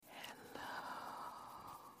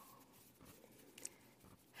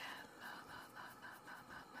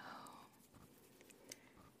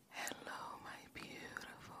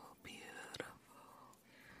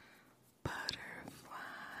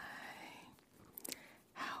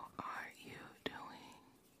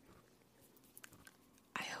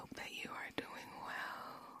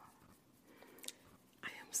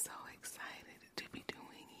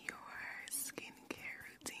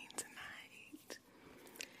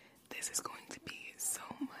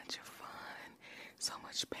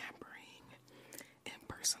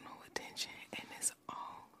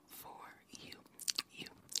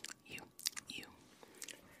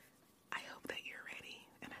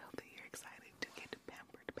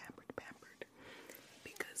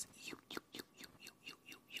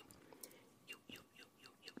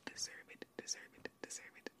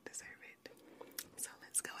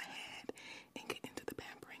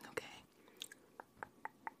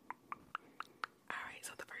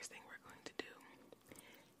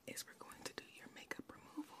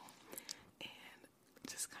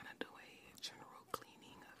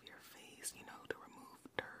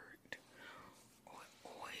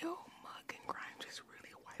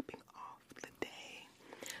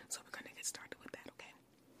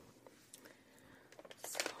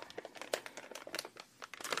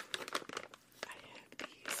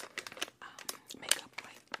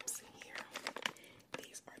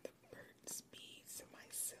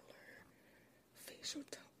facial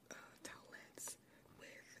towelettes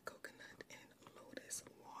with coconut and lotus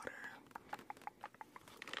water.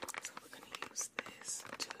 So we're going to use this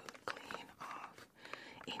to clean off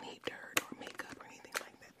any dirt or makeup or anything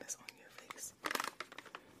like that that's on your face.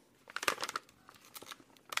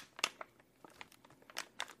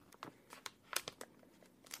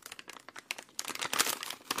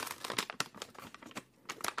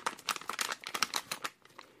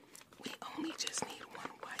 We only just need one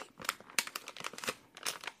wipe.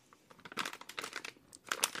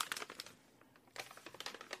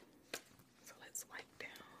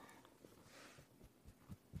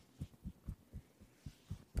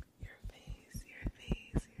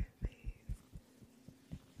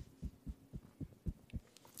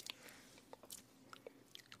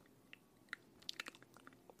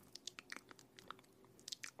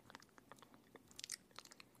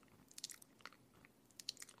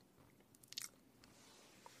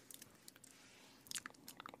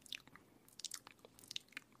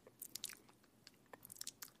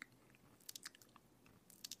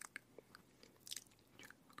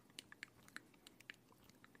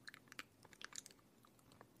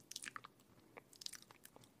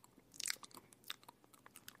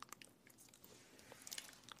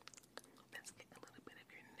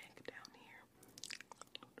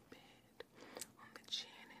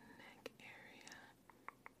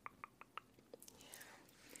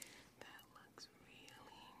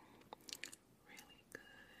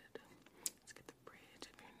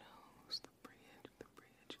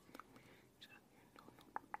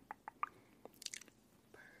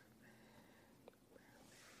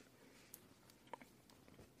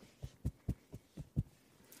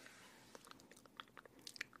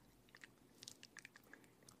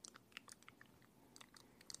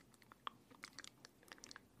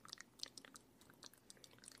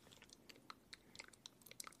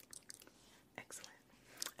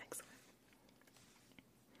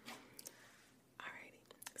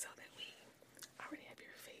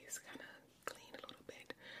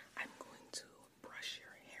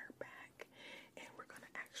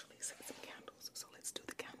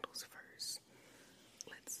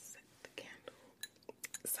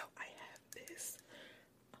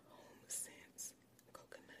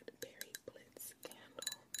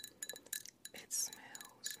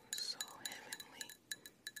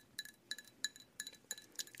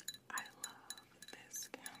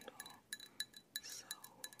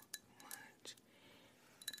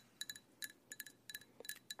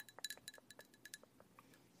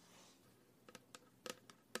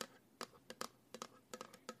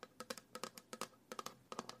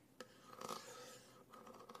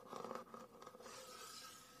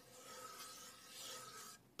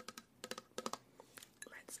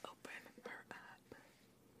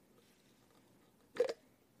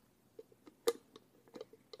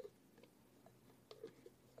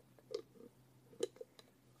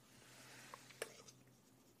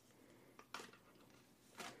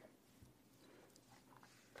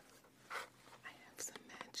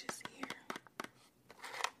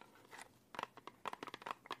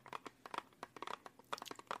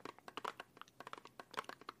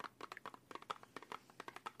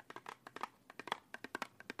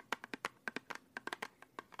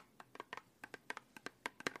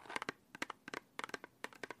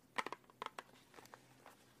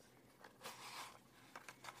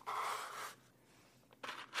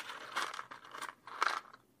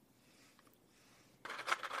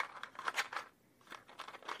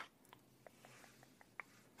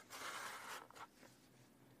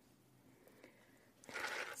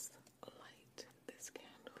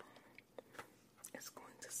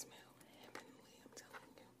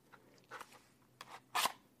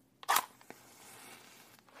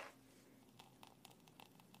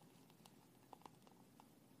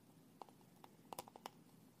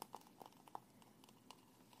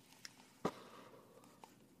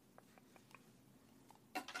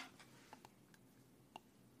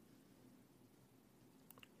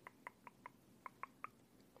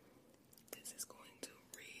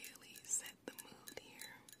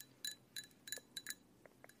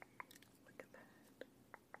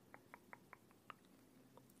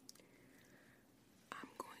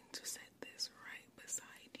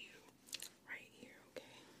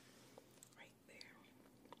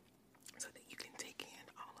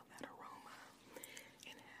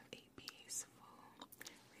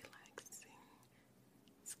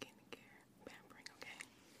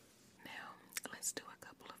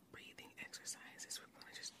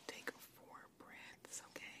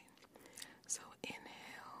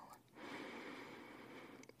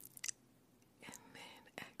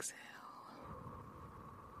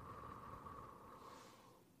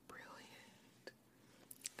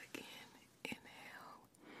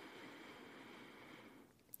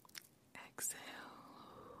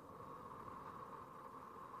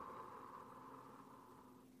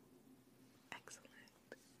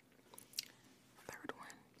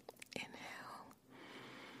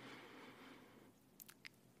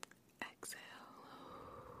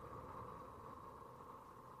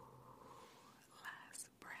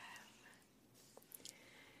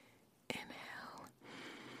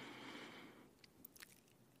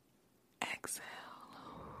 exhale.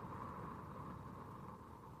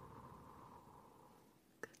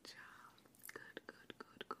 Good job. Good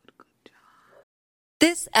job.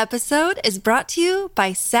 This episode is brought to you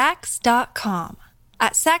by Sax.com.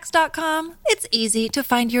 At Sax.com, it's easy to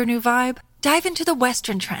find your new vibe. Dive into the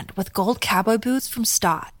Western trend with gold cowboy boots from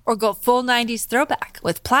Stott, or go full 90s throwback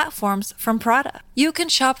with platforms from Prada. You can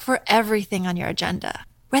shop for everything on your agenda,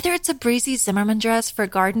 whether it's a breezy Zimmermann dress for a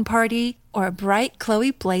garden party or a bright Chloe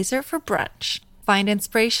blazer for brunch. Find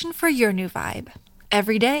inspiration for your new vibe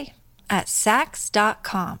every day at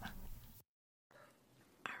Sax.com.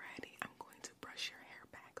 Alrighty, I'm going to brush your hair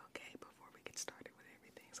back, okay, before we get started with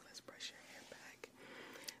everything. So let's brush your hair back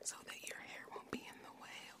so that your hair won't be in the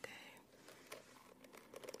way, okay?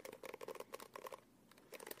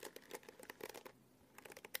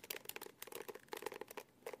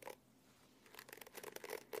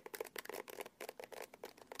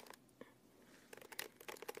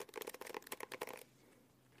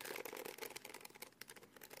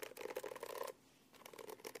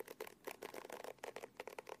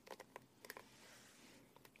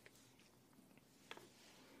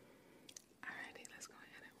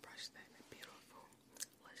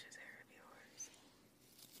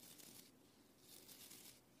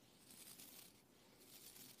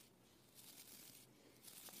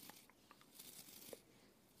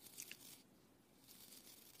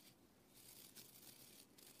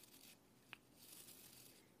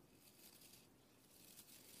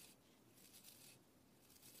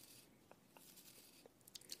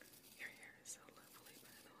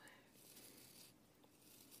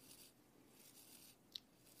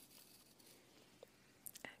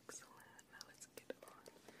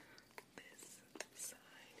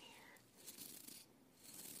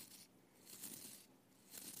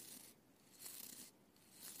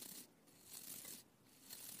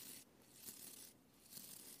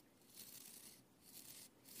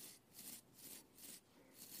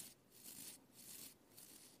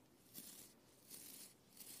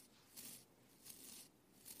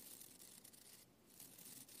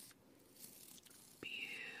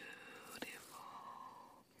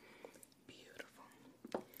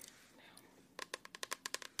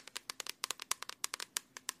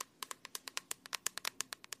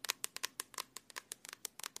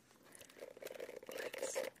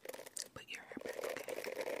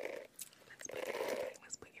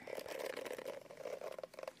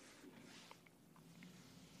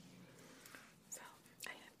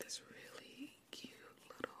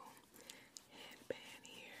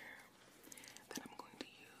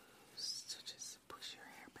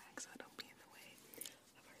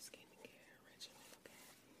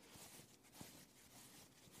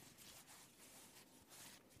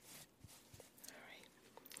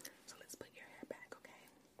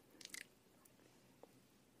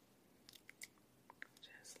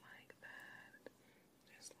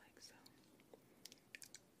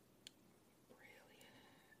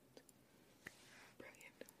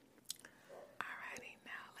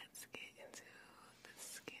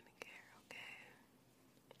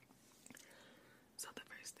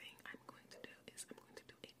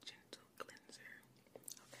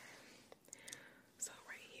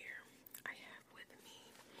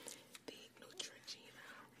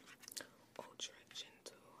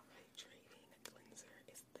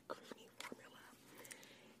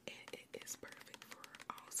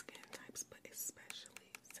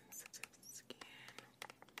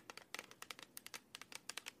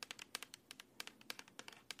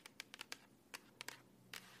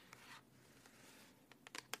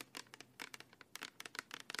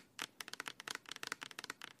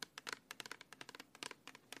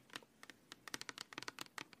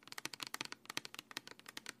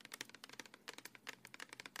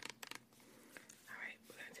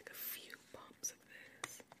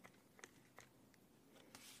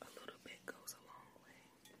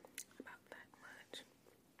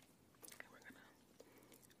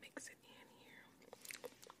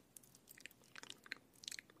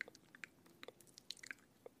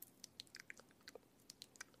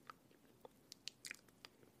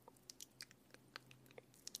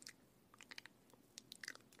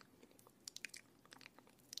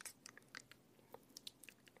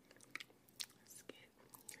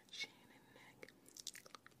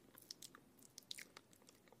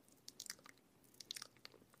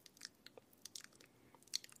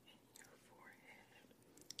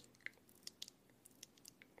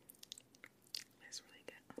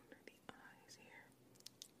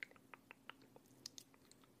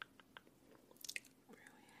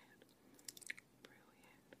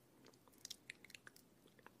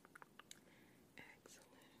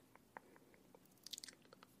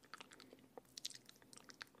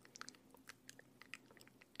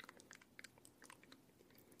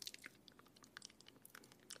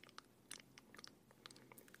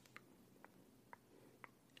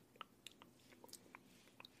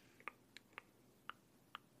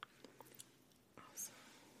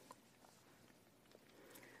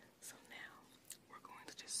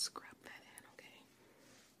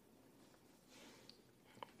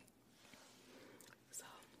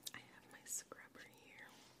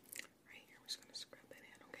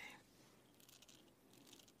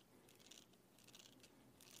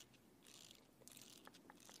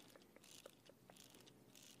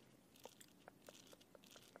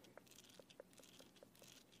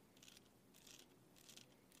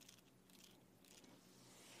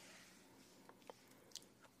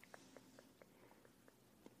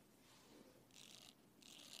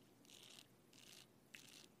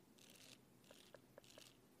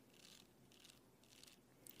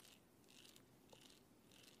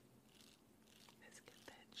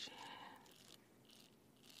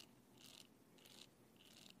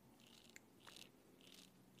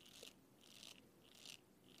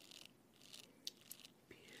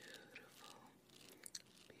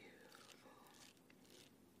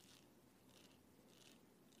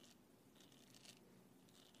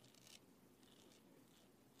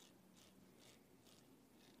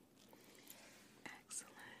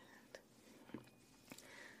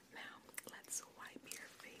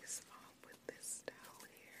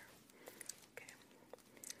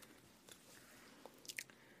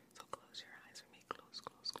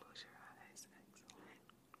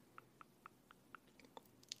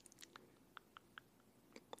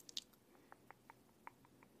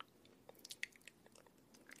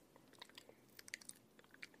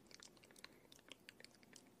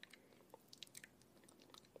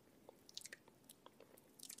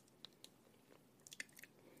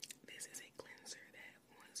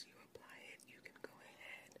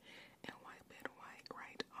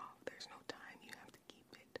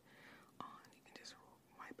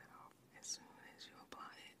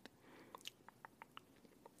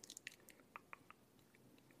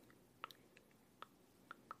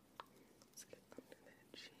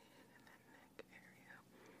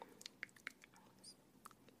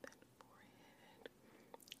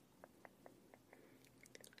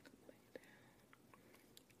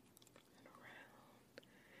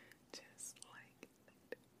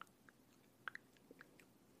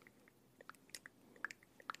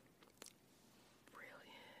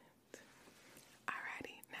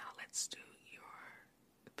 let's do your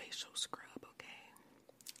facial scrub, okay?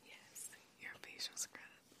 Yes, your facial scrub.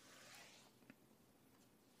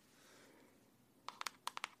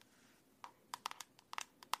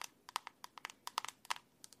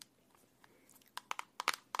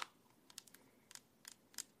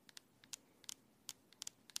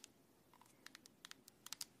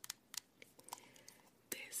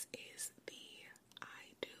 This is the I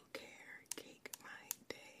Do Care Cake My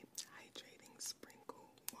Day Hydrating Sprinkle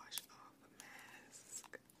Wash Off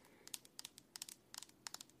Mask.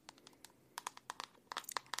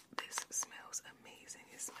 This smells amazing.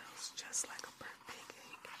 It smells just like a birthday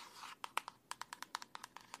cake.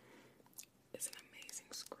 It's an amazing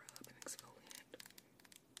scrub and exfoliant.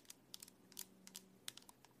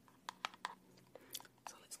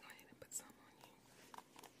 So let's go ahead and put some on you.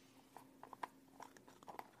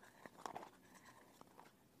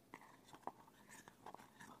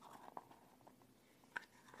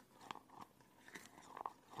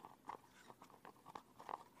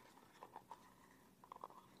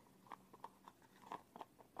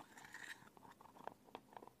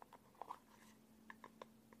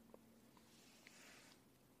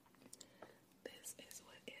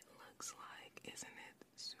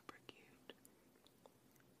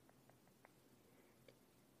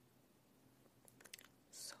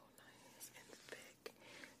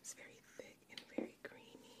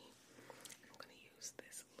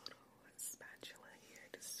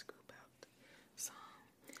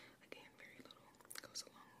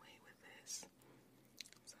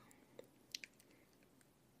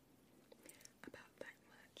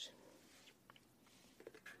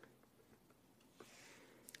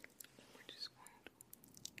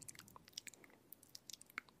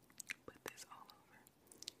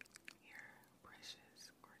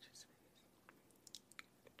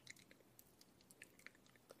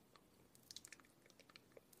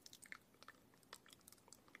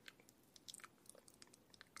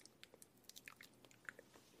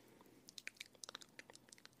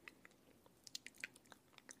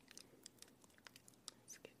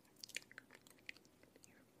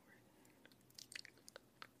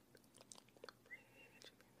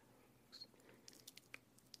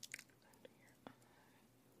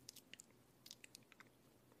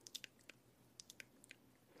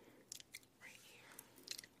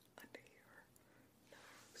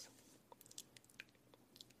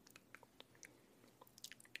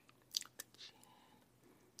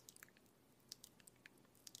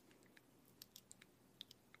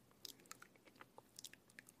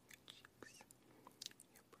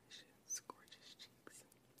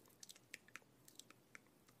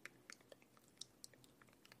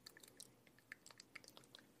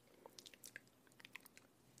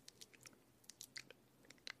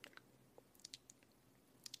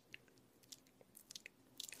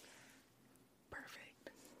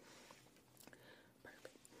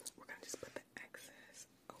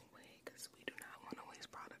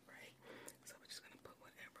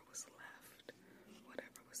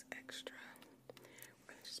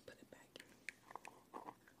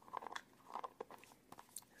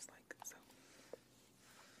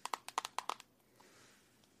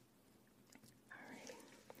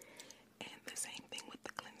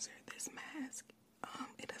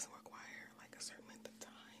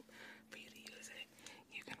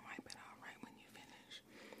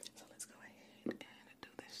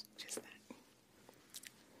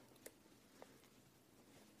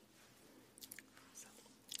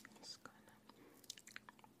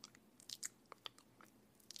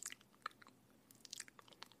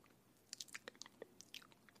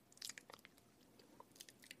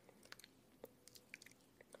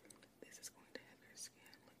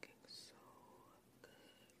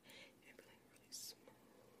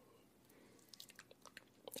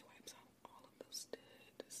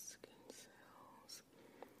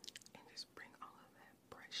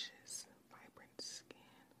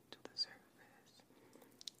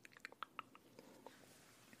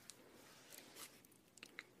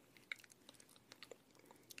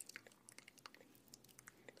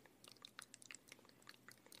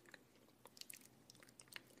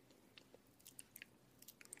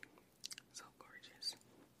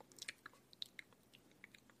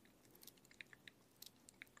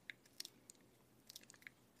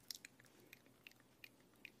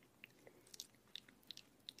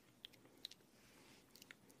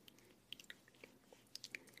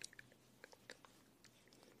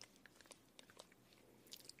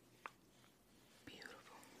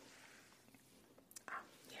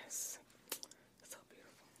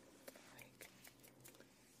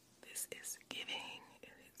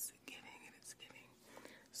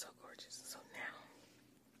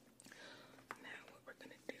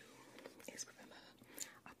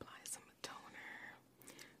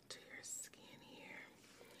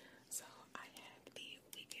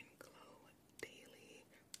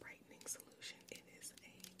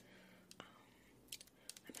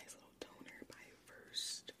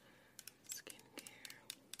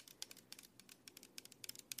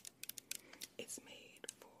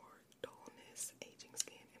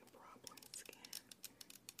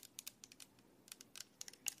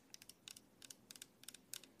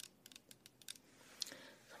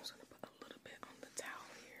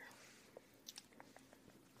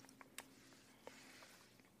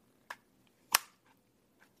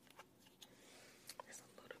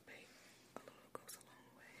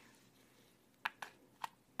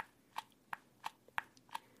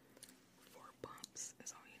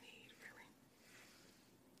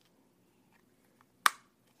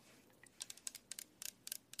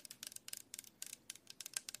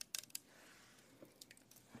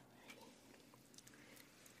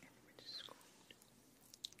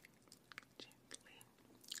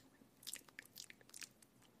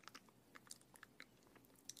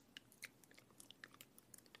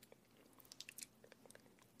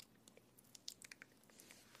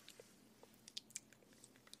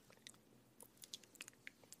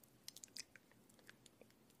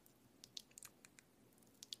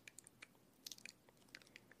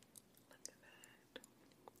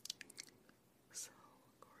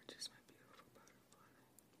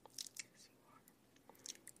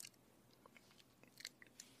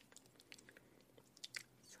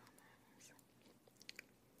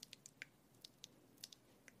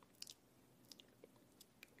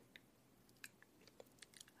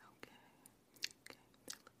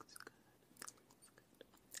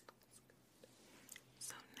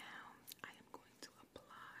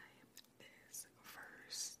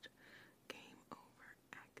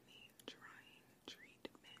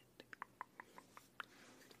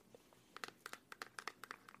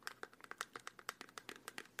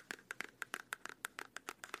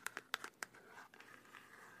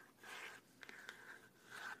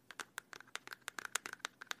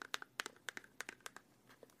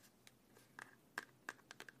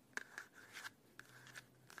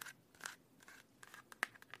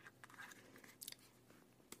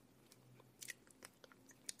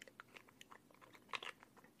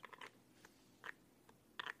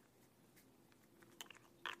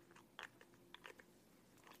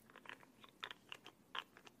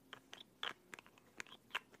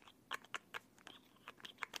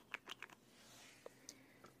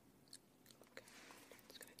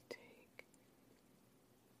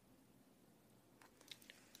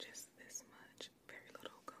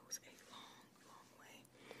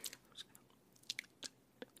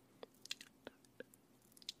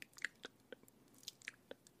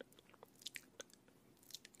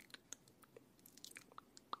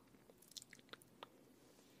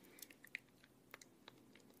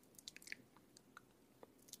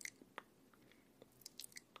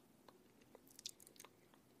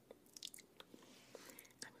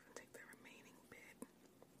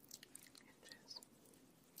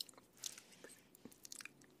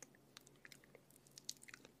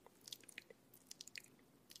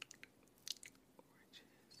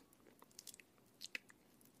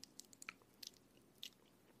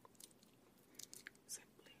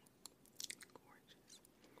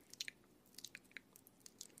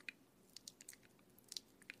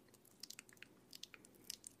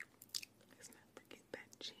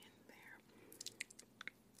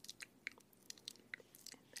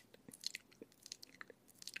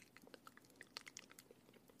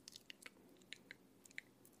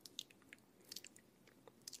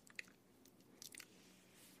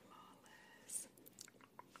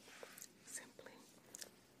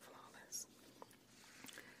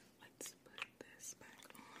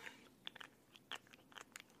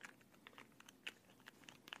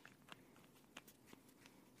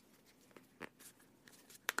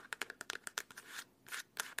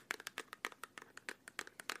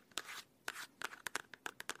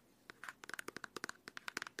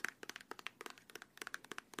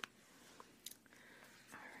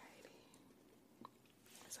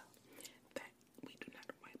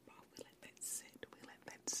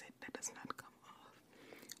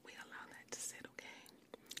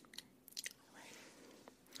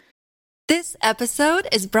 This episode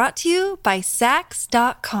is brought to you by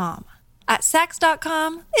Sax.com. At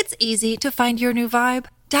Sax.com, it's easy to find your new vibe.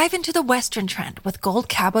 Dive into the Western trend with gold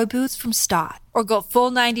cowboy boots from Stott, or go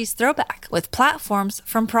full 90s throwback with platforms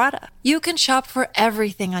from Prada. You can shop for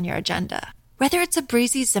everything on your agenda, whether it's a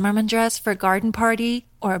breezy Zimmermann dress for a garden party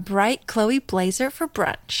or a bright Chloe blazer for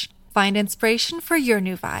brunch. Find inspiration for your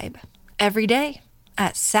new vibe every day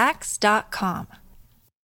at Sax.com.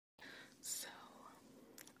 So,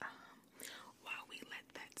 while we let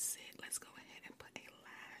that sit, let's go ahead and put a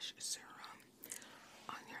lash serum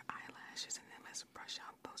on your eyelashes, and then let's brush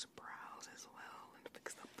out those brows as well and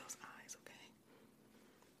fix up those eyes, okay?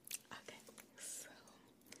 Okay, so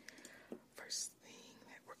first thing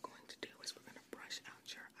that we're going to do is we're going to brush out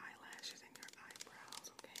your eyelashes and your eyebrows,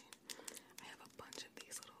 okay? I have a bunch of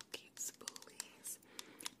these little cute spoolies.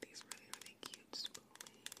 These really, really cute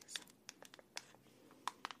spoolies.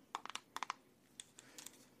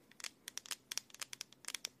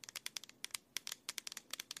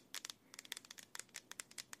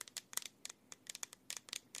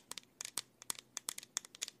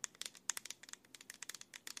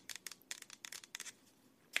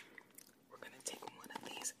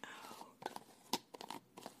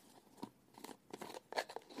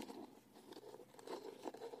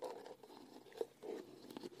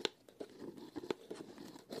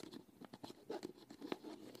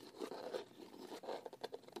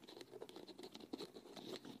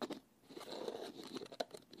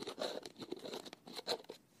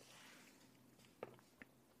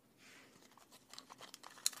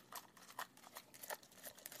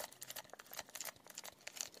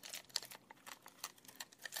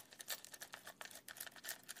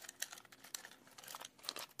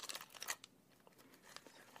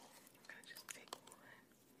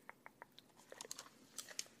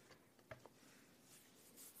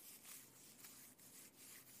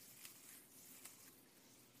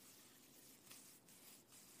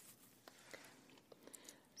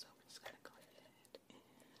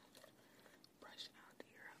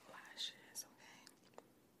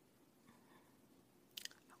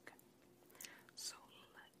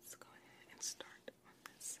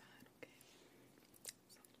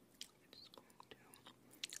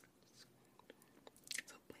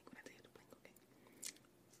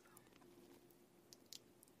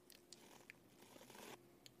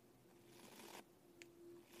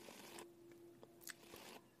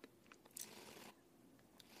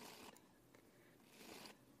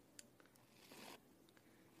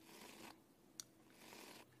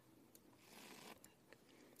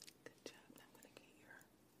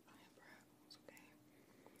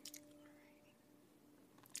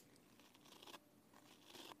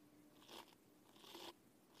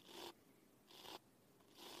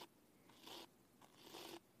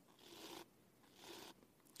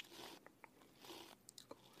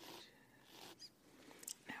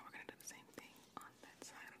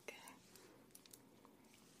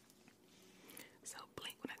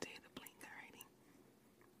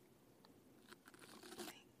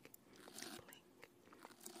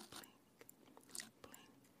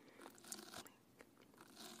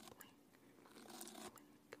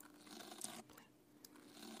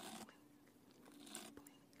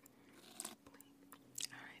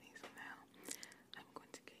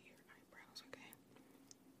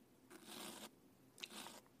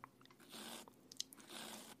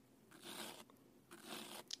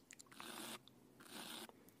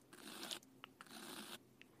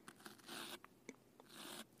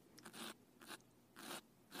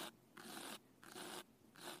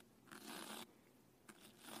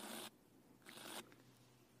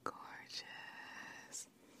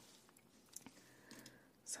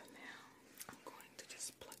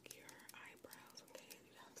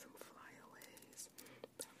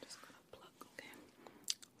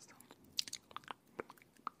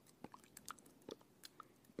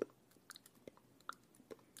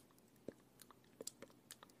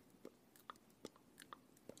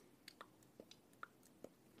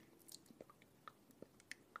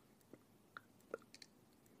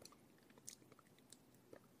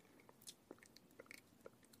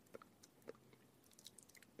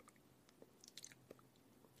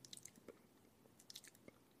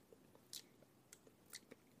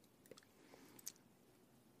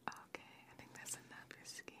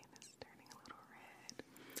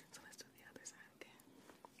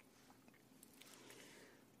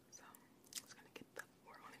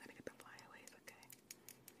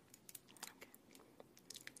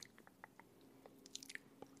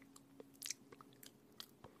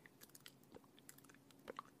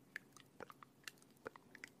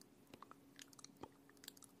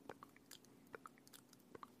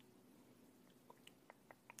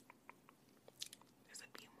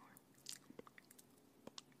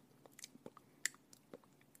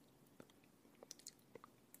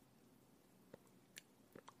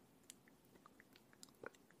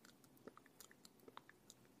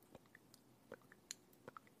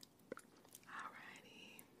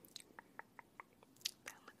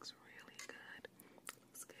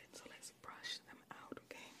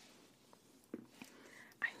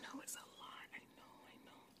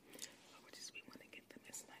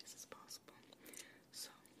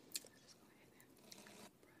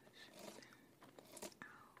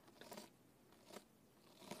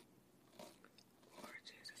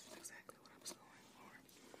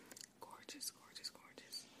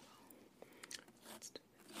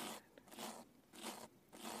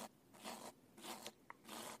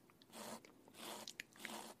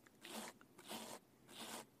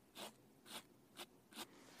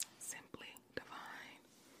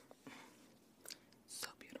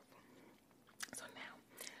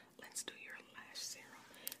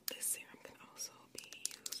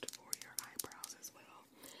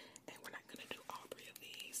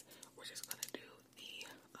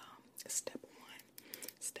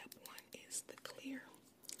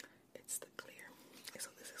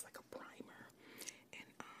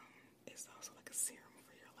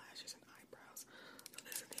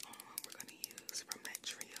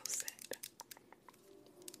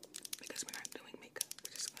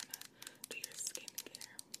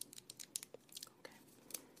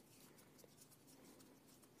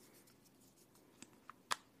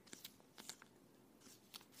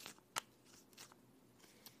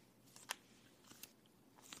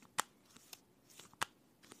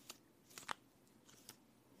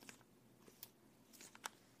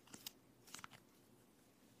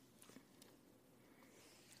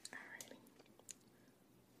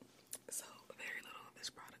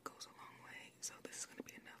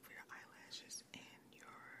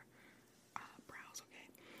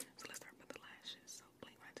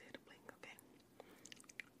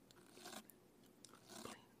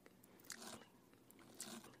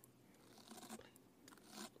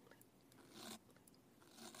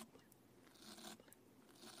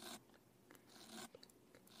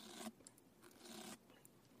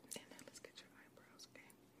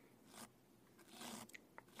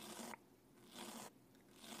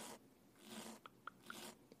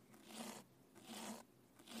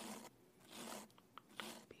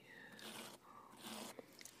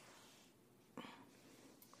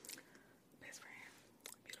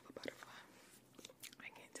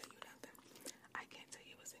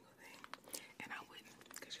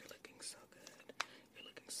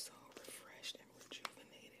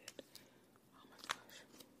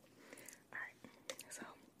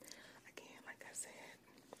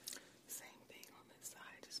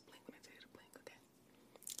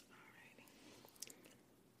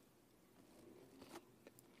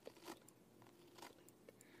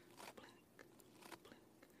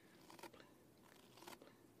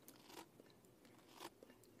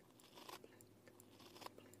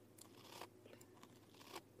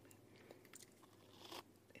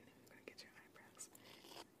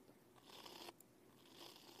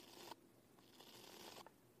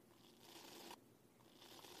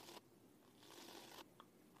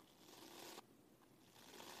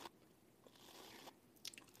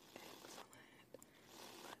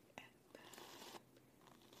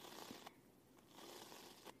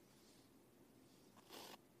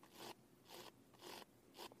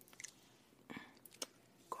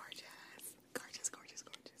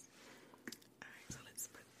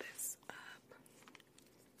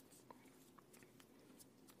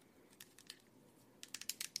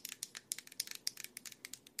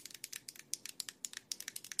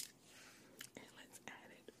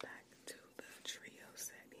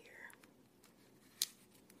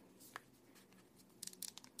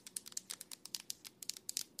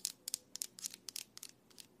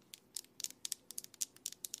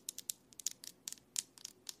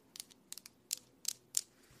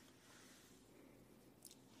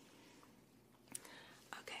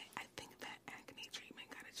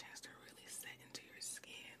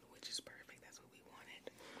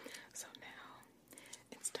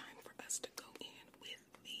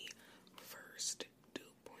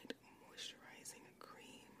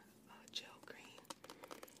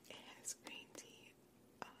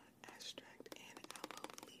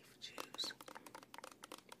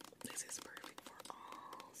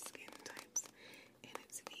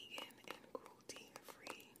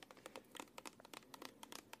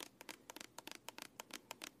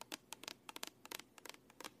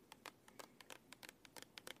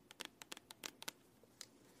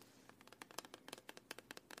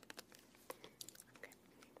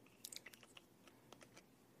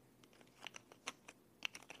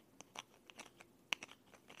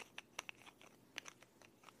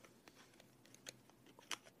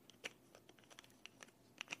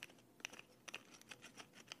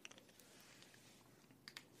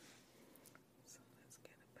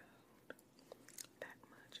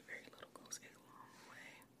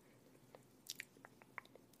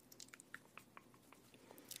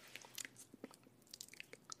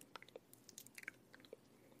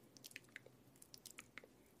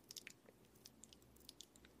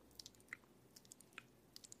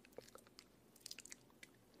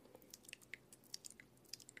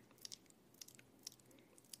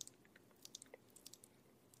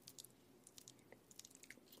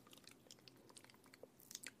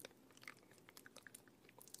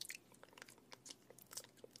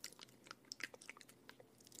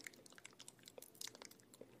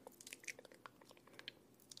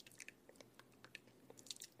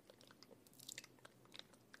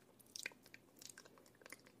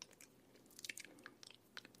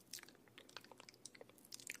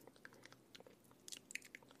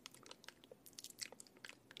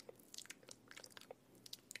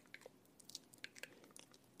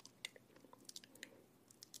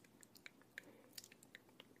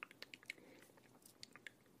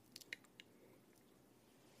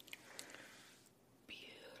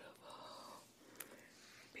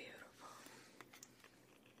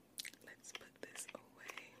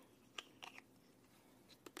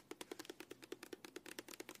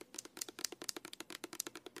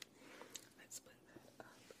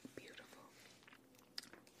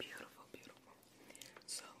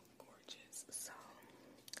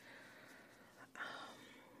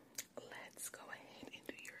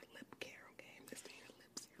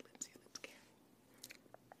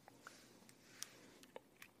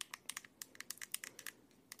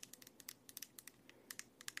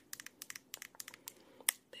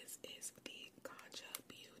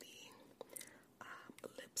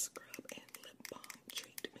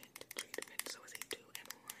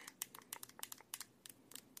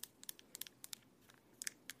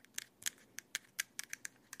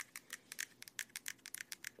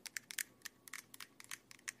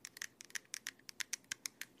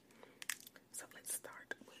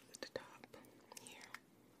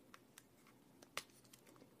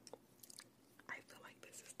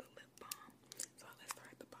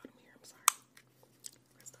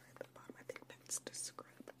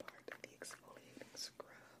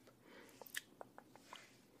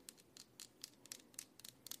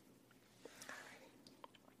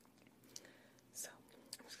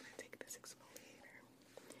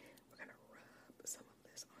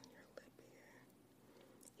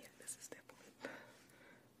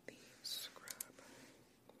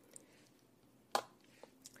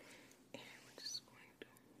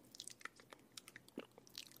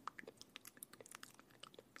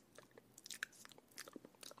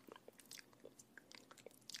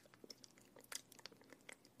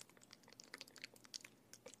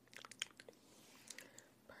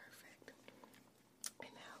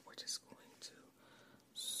 we're just going to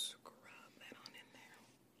scrub that on in there.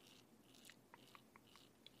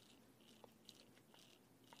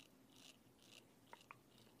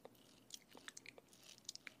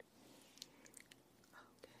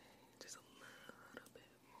 Okay, just a little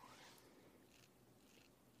bit more.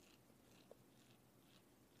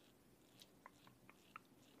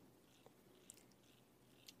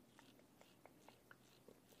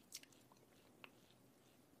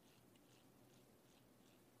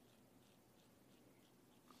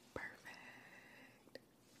 Perfect.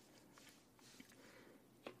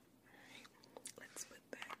 Alright, let's put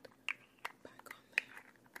that back on there.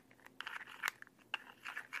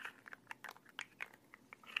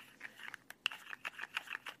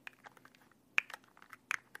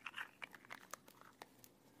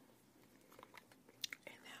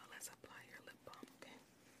 And now let's apply your lip balm, okay?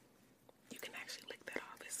 You can actually lick that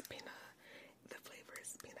off. It's the flavor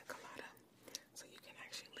is pina colada. So you can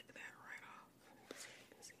actually lick that right off. So you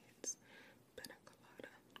can see it's pina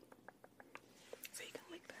colada. So you can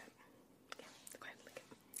lick that. Yeah, go ahead and lick it.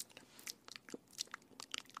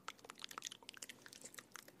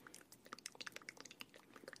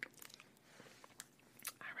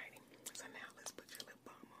 Alrighty, so now let's put your lip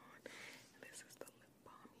balm on. This is the lip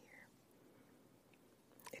balm here.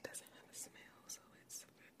 It doesn't have a smell, so it's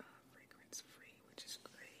fragrance free, which is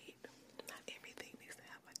great. Not everything needs to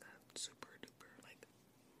have like a super duper like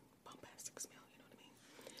bombastic smell, you know what I mean?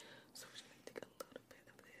 So we're just gonna take a little bit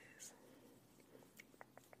of this.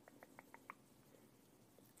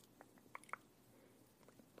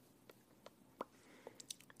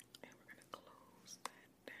 And we're gonna close that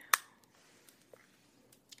down.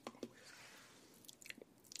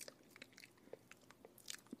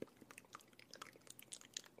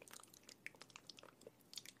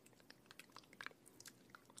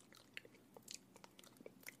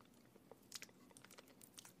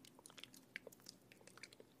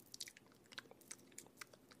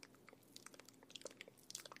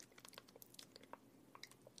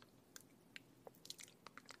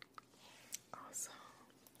 Awesome.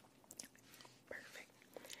 Perfect.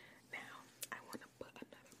 Now, I want to put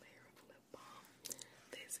another layer of lip balm.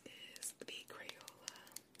 This is the Crayola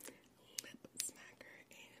Lip Smacker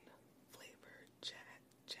and flavored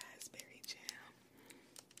Jazzberry Jam.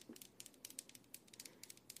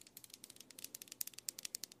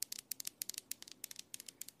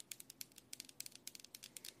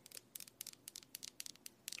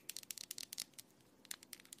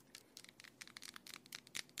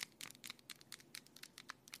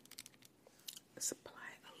 Supply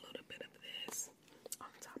a little bit of this on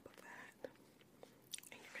top of that,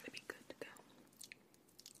 and you're going to be good to go.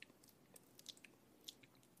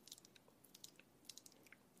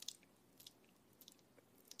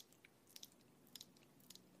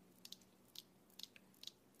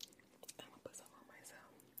 I'm going to put some on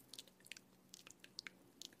myself.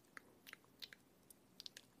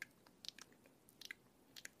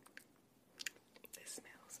 This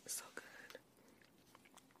smells so good.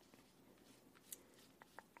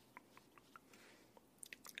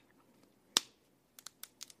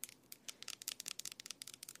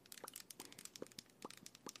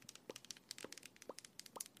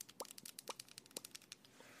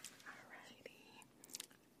 Alrighty.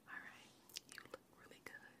 Alright. You look really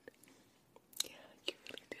good. Yeah, you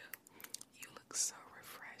really do. You look so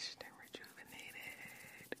refreshed and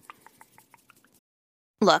rejuvenated.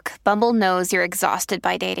 Look, Bumble knows you're exhausted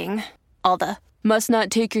by dating. All the must not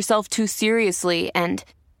take yourself too seriously and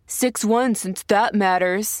 6'1" since that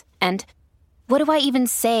matters. And what do I even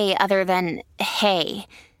say other than hey?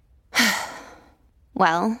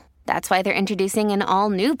 Well, that's why they're introducing an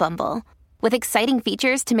all-new Bumble with exciting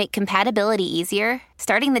features to make compatibility easier,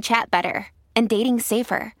 starting the chat better, and dating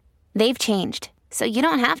safer. They've changed, so you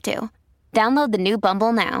don't have to. Download the new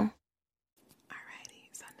Bumble now. Alrighty,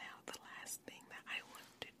 so now the last thing that I want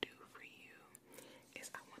to do for you is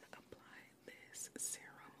I want to apply this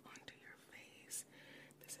serum onto your face.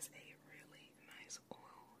 This is a really nice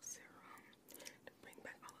oil serum to bring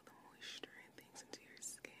back all of the moisture and things into your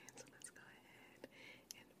skin. So let's go ahead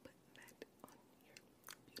and put that on your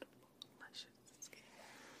beautiful, luscious skin.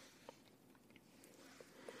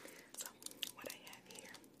 So what I have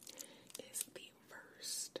here is the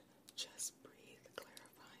Versed Just Breathe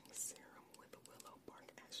Clarifying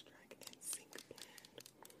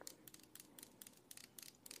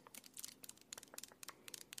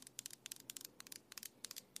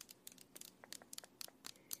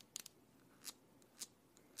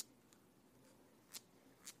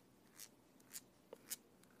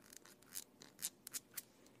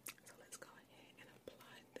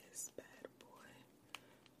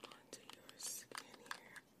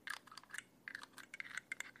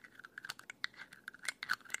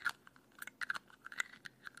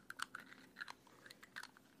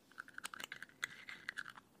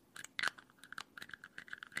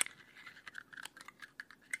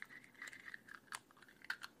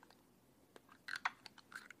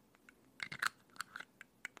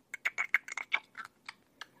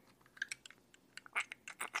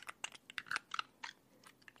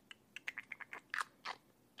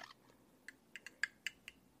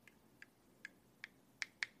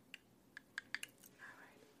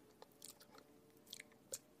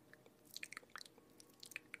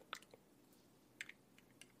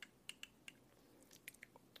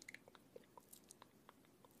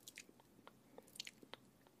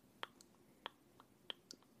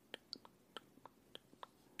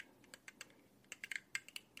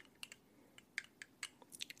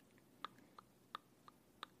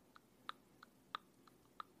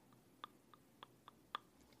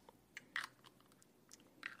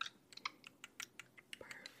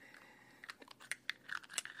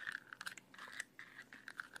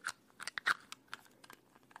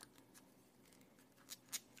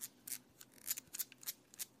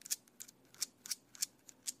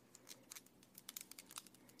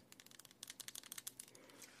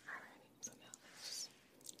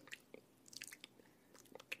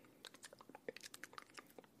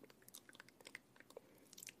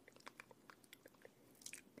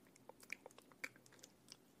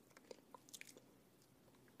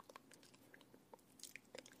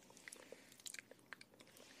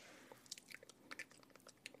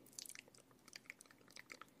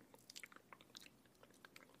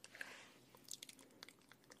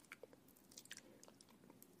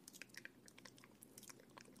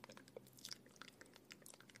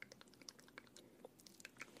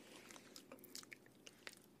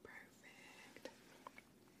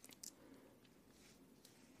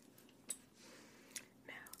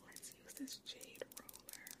this jade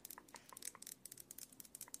roller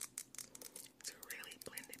to really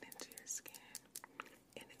blend it into your skin.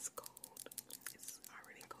 And it's cold. It's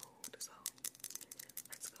already cold, so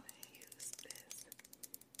let's go ahead and use this.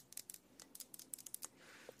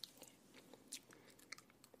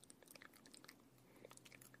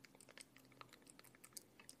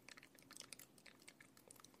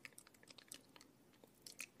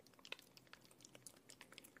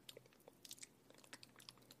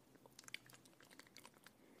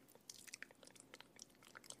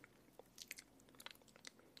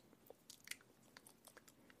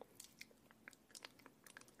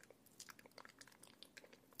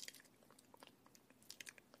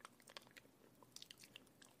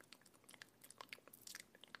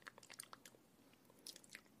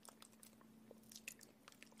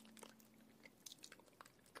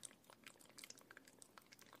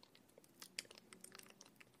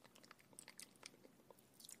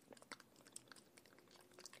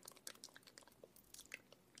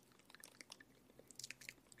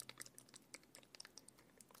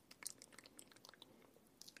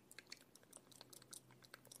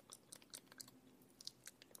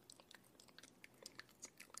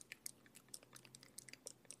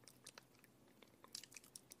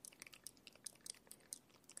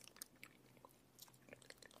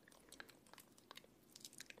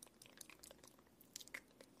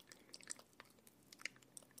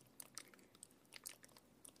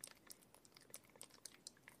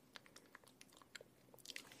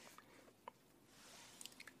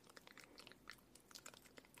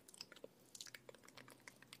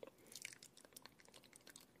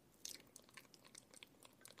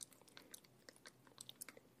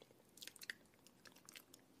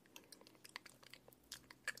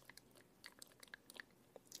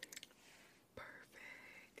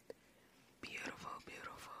 Beautiful,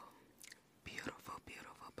 beautiful, beautiful,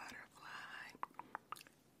 beautiful butterfly.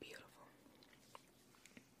 Beautiful.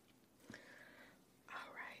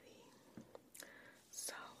 Alrighty.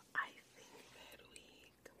 So I think that we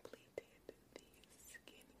completed the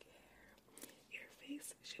skincare. Your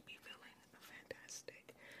face should be feeling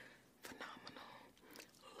fantastic, phenomenal,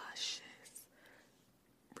 luscious,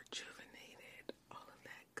 rejuvenated, all of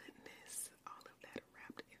that goodness, all of that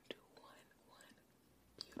wrapped into one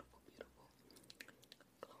beautiful, beautiful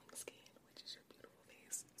glowing skin, which is your beautiful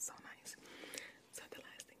face. So nice. So the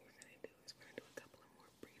last thing we're going to do is we're going to do a couple of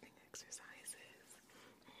more breathing exercises.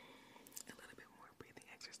 A little bit more breathing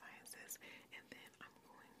exercises. And then I'm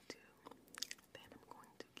going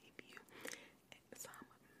to give you some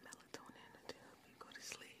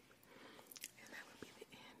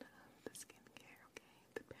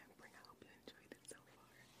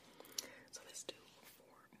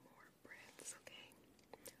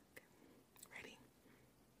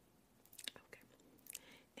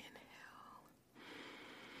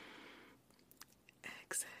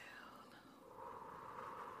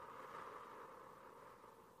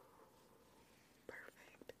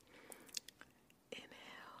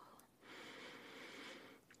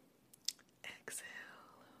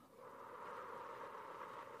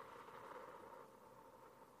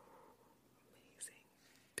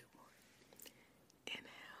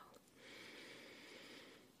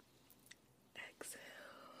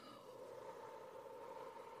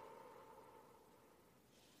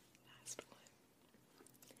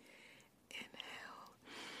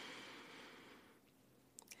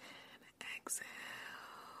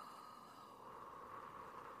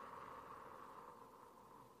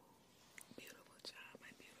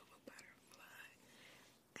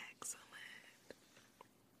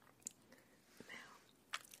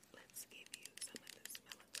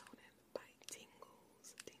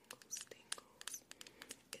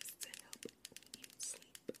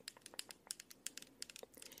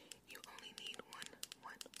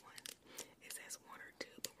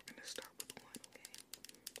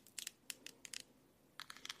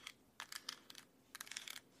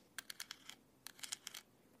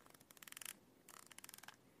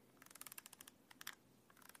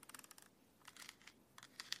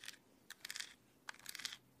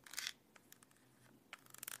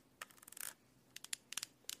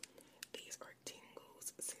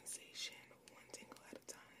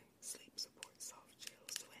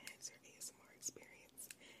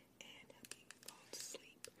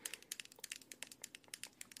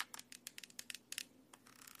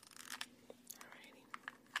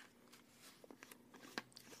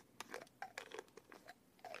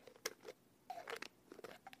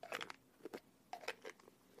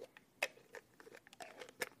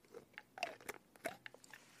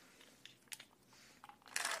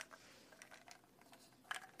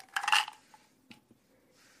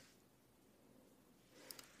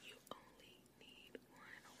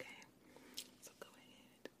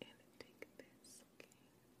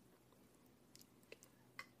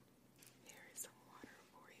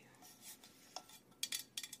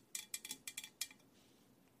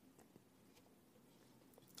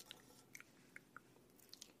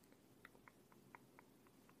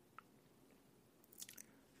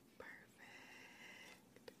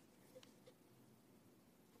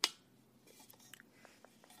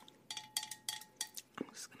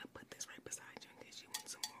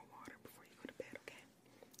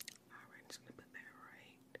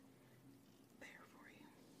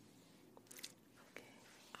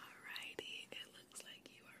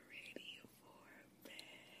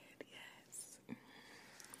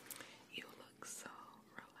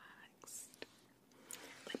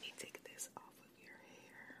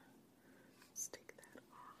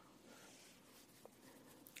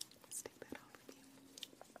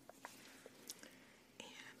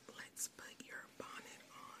let's put your bonnet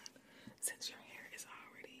on. Since your hair is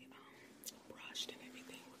already brushed and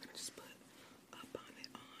everything, we're gonna just put a bonnet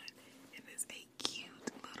on. And it's a cute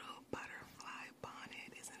little butterfly bonnet,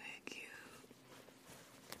 isn't it cute?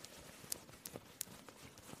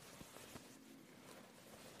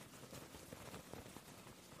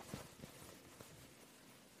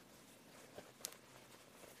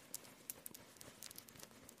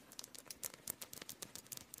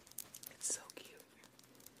 It's so cute.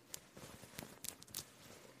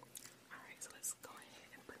 Alright, so let's go ahead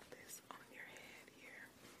and put this on your head here.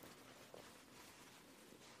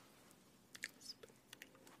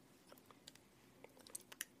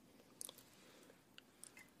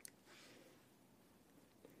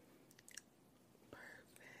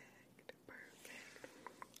 Perfect, perfect.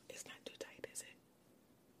 It's not too tight, is it?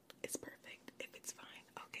 It's perfect. If it's fine.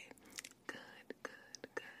 Okay. Good, good,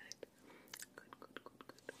 good. Good, good, good,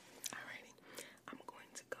 good. Alrighty. I'm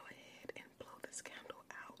going to go ahead and blow this candle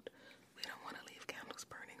out. We don't want to leave candles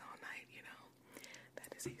burning all night, you know.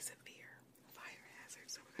 That is a severe fire hazard.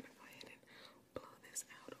 So we're going to go ahead and blow this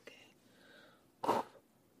out, okay?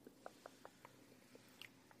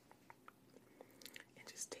 And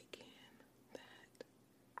just take in that.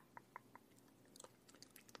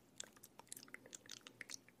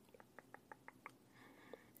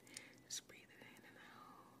 Just breathe it in and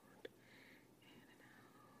out. In and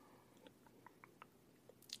out.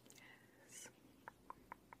 Yes.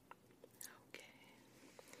 Okay.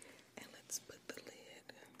 And let's put the lid.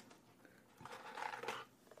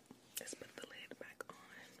 Let's put the lid back on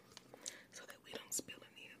so that we don't spill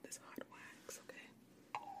any of this hot wax, okay?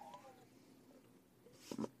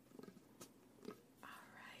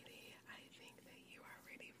 Alrighty, I think that you are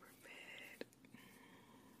ready for bed.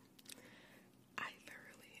 I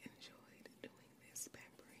thoroughly enjoyed doing this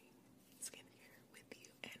pampering skincare with you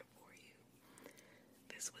and for you.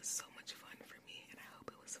 This was so